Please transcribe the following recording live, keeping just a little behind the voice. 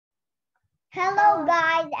Hello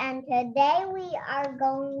guys, and today we are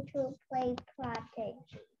going to play Prodigy.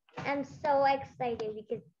 I'm so excited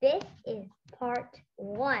because this is part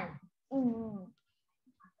 1.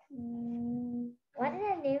 Why did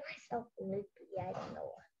I name myself Loopy? I don't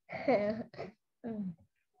know what.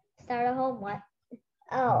 Start a home what?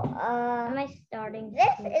 Am I starting?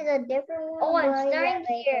 This is a different one. Oh, I'm starting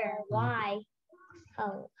here. Why?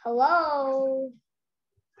 Oh, hello.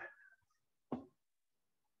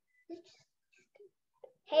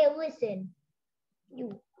 Hey, listen.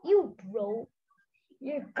 You bro.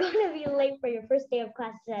 You're gonna be late for your first day of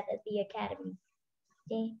classes at the academy.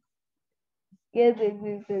 See?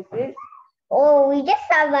 Oh, we just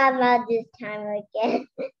saw about this time again.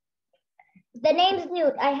 The name's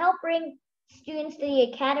Newt. I help bring students to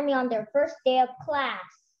the academy on their first day of class.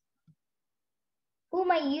 Who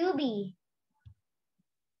might you be?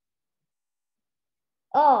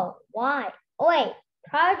 Oh, why? Oh, wait.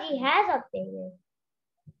 Prodigy has updated.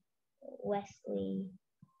 Wesley.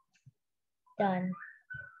 Done.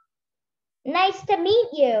 Nice to meet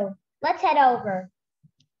you. Let's head over.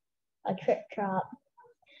 A trip drop.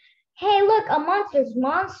 Hey, look, a monsters.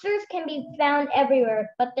 Monsters can be found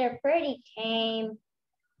everywhere, but they're pretty tame.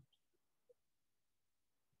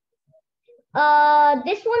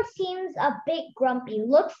 This one seems a bit grumpy.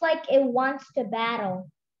 Looks like it wants to battle.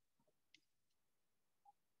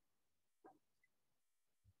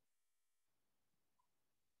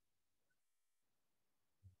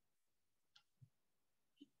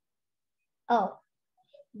 Oh,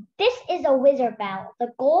 this is a wizard battle.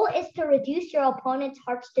 The goal is to reduce your opponent's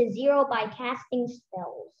hearts to 0 by casting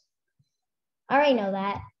spells. I already know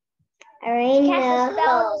that. I already To cast know. a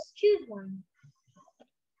spell, just choose one.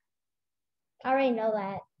 I already know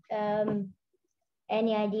that.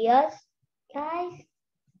 Any ideas, guys?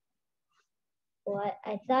 What?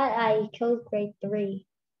 I thought I chose grade 3.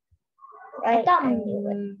 I thought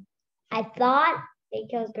they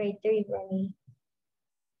chose grade 3 for me.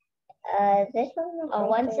 This one. Oh,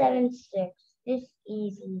 176. This is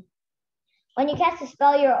easy. When you cast a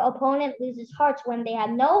spell, your opponent loses hearts. When they have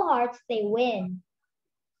no hearts, they win.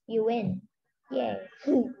 You win. Yay.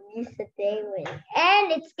 You said they win.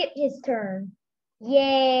 And it skipped his turn.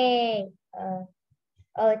 Yay. Oh,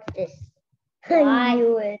 it's this. Why? I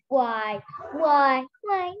knew it. Why?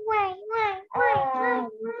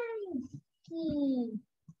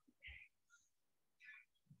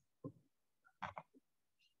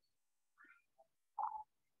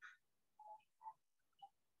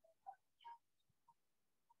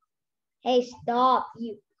 Hey, stop,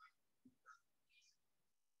 you.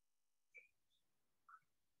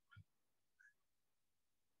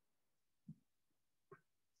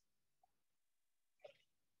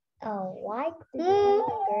 Oh, why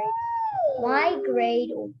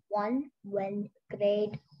grade 1 when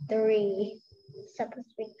grade 3 supposed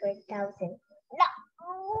to be grade 1000?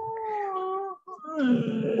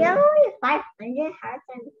 You have only 500 hearts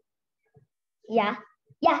and Yeah.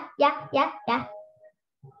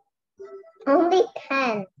 only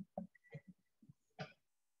 10.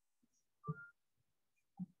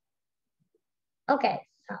 Okay,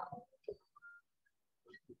 so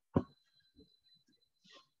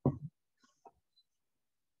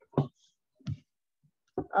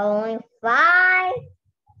Only 5.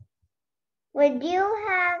 Would you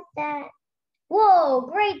have that? whoa,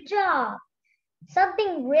 great job.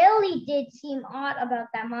 Something really did seem odd about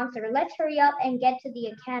that monster. Let's hurry up and get to the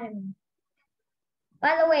academy.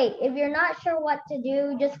 By the way, if you're not sure what to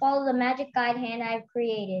do, just follow the magic guide hand I've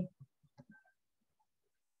created.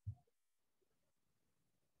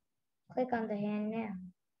 Click on the hand now.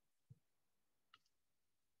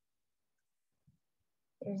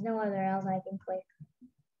 There's no other else I can click.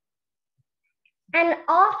 And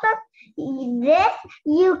also this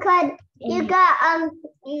you could you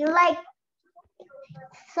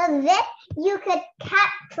could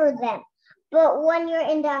capture them. But when you're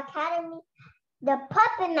in the academy, the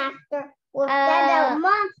puppet master will send out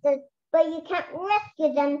monsters, but you can't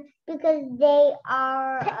rescue them because they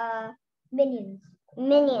are Minions.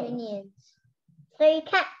 So you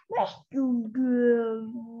can't rescue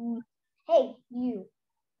them. Hey, you.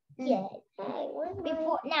 Yeah. Hey,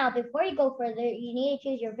 Before you go further, you need to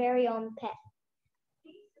choose your very own pet.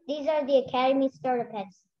 These are the Academy starter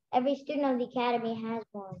pets. Every student of the Academy has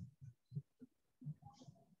one.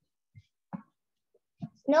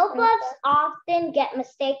 Snowbugs often get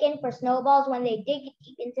mistaken for snowballs when they dig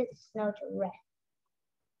deep into the snow to rest.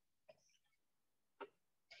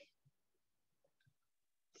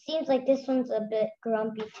 Seems like this one's a bit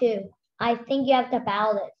grumpy too. I think you have to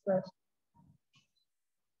battle it first.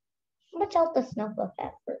 What's out the snuffle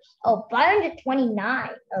at first? Oh, 529.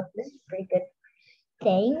 Oh, this is a pretty good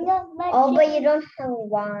thing. Oh, but you don't have a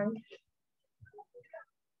wand.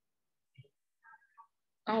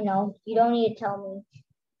 I know. You don't need to tell me.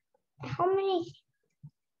 How many?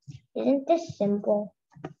 Isn't this simple?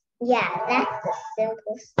 Yeah, that's the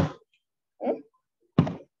simplest. Hmm?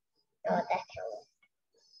 Oh, that counts.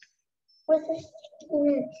 What's this?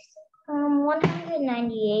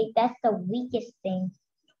 198. That's the weakest thing.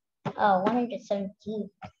 Oh, 117.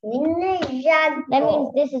 That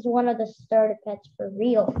means this is one of the starter pets for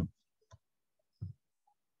real.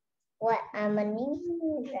 What? I'm a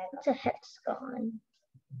ninja. It's a hexagon.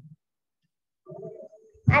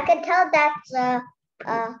 I can tell that's a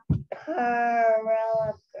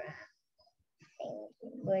parallelogram thing.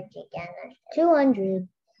 Where'd you get it? 200.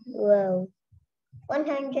 Whoa.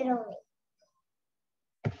 100 only.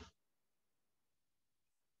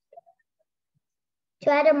 To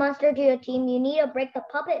add a monster to your team, you need to break the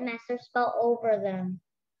Puppet Master spell over them.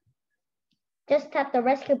 Just tap the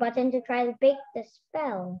rescue button to try to break the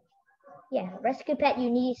spell. Yeah, rescue pet, you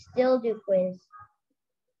need to still do quiz.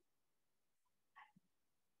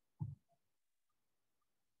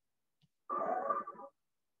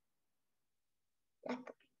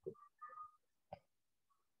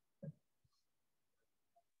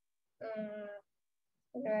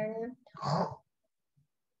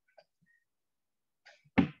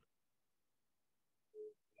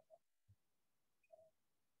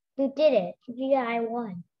 You did it. Yeah, I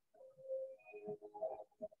won.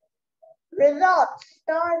 Results.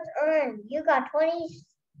 Stars earned. You got 20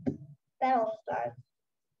 battle stars.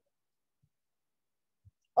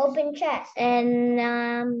 Open chest. And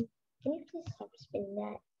can you please stop spinning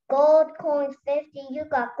that? Gold coins 50. You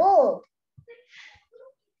got gold.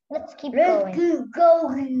 Let's keep going. Let's keep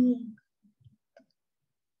going.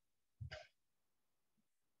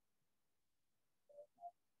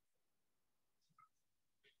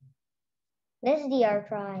 This is the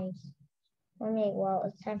archives. Okay, well,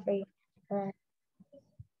 it's time for you.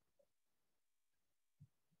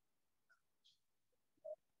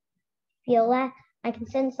 Feel that? I can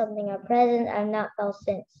send something, a present I've not felt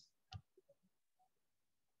since.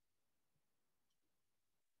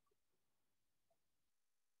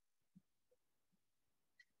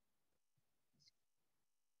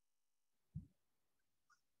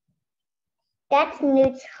 That's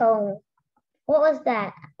Newt's home. What was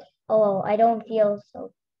that? Oh, I don't feel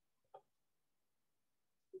so.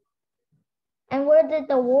 And where did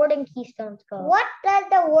the Warden Keystones go? What does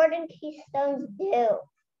the Warden Keystones do?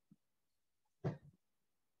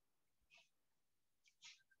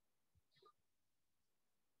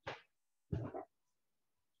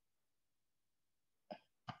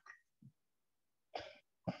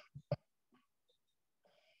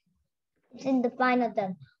 It's in the fine of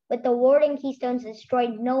them. With the Warden Keystones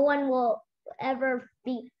destroyed, no one will ever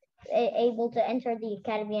be able to enter the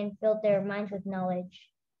Academy and fill their minds with knowledge.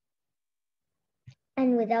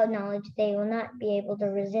 And without knowledge, they will not be able to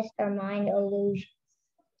resist our mind illusion.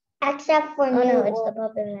 Except for no, it's the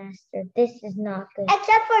Puppet Master. This is not good.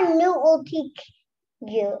 Except for Newt will teach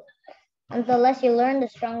you. And the less you learn, the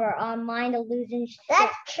stronger our mind illusions.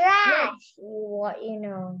 That's trash. What you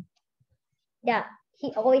know. Yeah,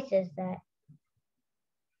 he always says that.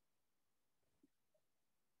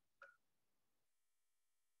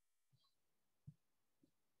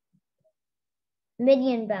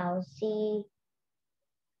 Minion Bows, see.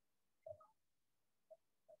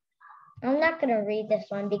 I'm not gonna read this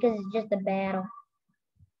one because it's just a battle.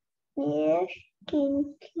 Yes,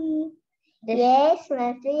 Kinky. Yes,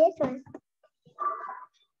 Master. Yes, Master.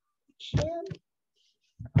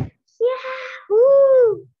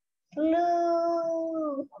 Yahoo!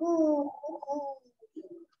 Blue.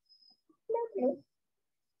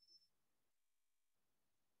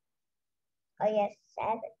 Oh yes,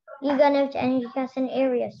 7. You're gonna have to energy cast an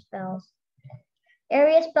area spells.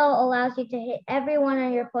 Area spell allows you to hit everyone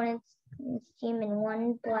on your opponent's team in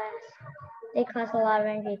one blast. They cost a lot of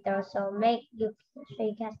energy though, so make you sure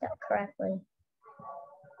you cast it correctly.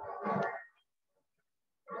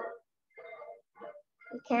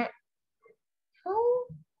 You can't. Oh.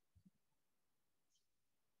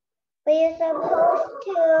 But you're supposed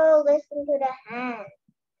to listen to the hand.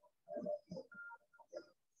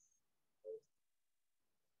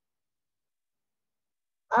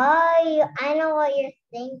 Oh, I know what you're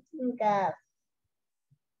thinking of.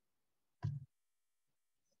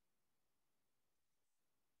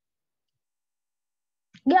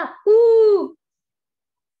 Yahoo!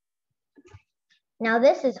 Now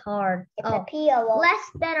this is hard. It's a PO.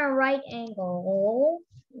 Less than a right angle.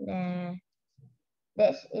 Nah.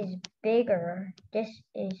 This is bigger. This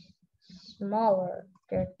is smaller.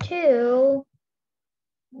 There are 2,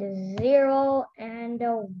 the 0, and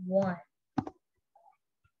a 1.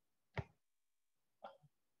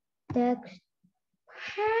 Next.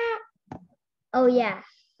 Oh yeah,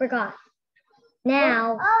 forgot.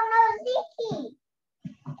 Now. Oh no, Ziki.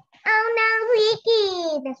 Oh no,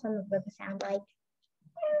 Ziki. That's what it sounds like.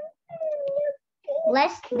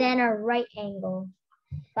 Less than a right angle.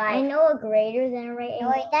 5. I know a greater than a right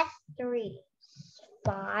angle. Wait, that's 3.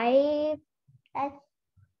 5. That's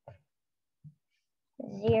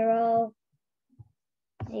 0,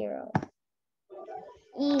 0.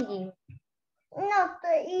 Easy. not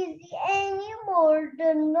so easy anymore.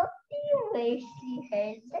 The naughty way she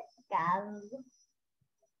has the gun.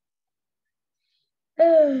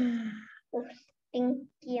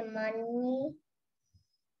 Stinky money.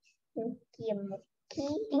 Stinky monkey.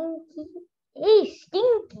 Stinky. Hey,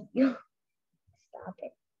 Stinky. Stop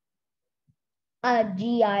it.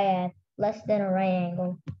 GIF. Less than a right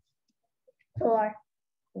angle. 4.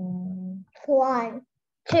 1.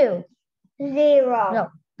 2. 0. No.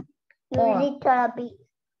 You 4. need to be.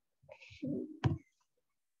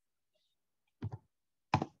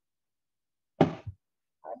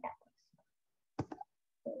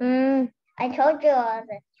 I told you all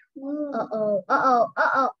the 2.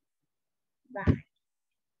 Uh-oh.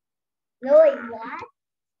 No, wait, what?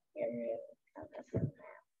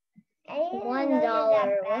 $1.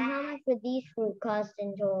 Well, how much would these fruit cost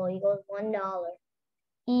in total? Equals $1.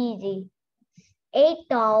 Easy.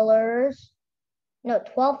 $8. No,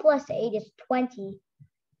 12 plus 8 is 20.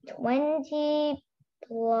 20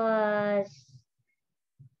 plus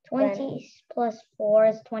 4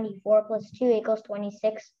 is 24 plus 2 equals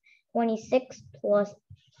 26. 26 plus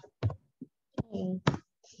easy.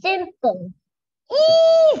 Simple.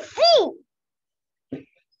 Easy.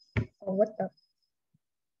 Oh, what the?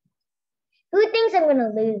 Who thinks I'm gonna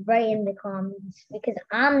lose? Right in the comments, because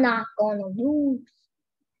I'm not gonna lose.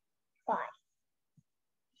 5.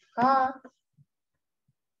 I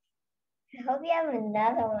hope you have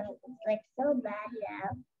another one. It's like so bad now.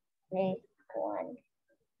 Maybe 1.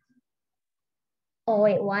 Oh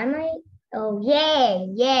wait, why am I? Oh yeah.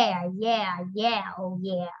 Oh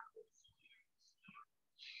yeah.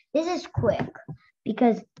 This is quick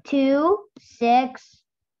because 2, 6,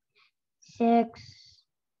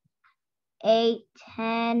 8,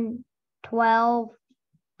 10, 12.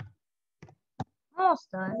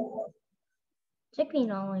 Almost done. Took me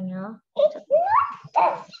not long enough. It's not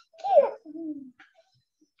that cute.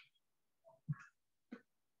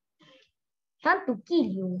 Time to kill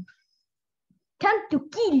you. Time to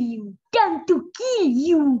kill you. Time to kill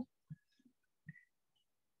you.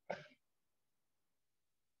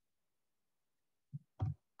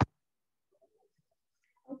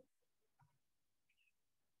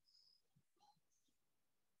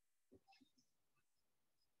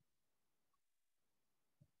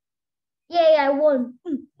 Yay, I won.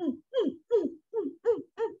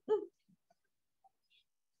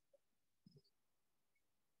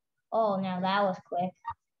 Oh, now that was quick.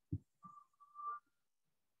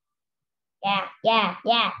 Yeah.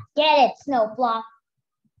 Get it, Snowflock.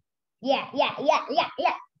 Yeah.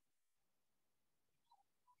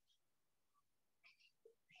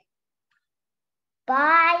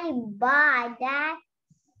 Bye. That's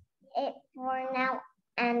it for now.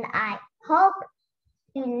 And I hope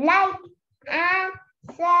you like and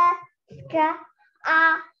subscribe.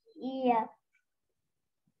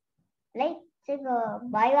 Let's go.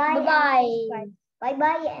 Bye.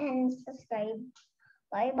 Bye and subscribe.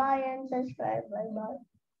 Bye and subscribe. Bye.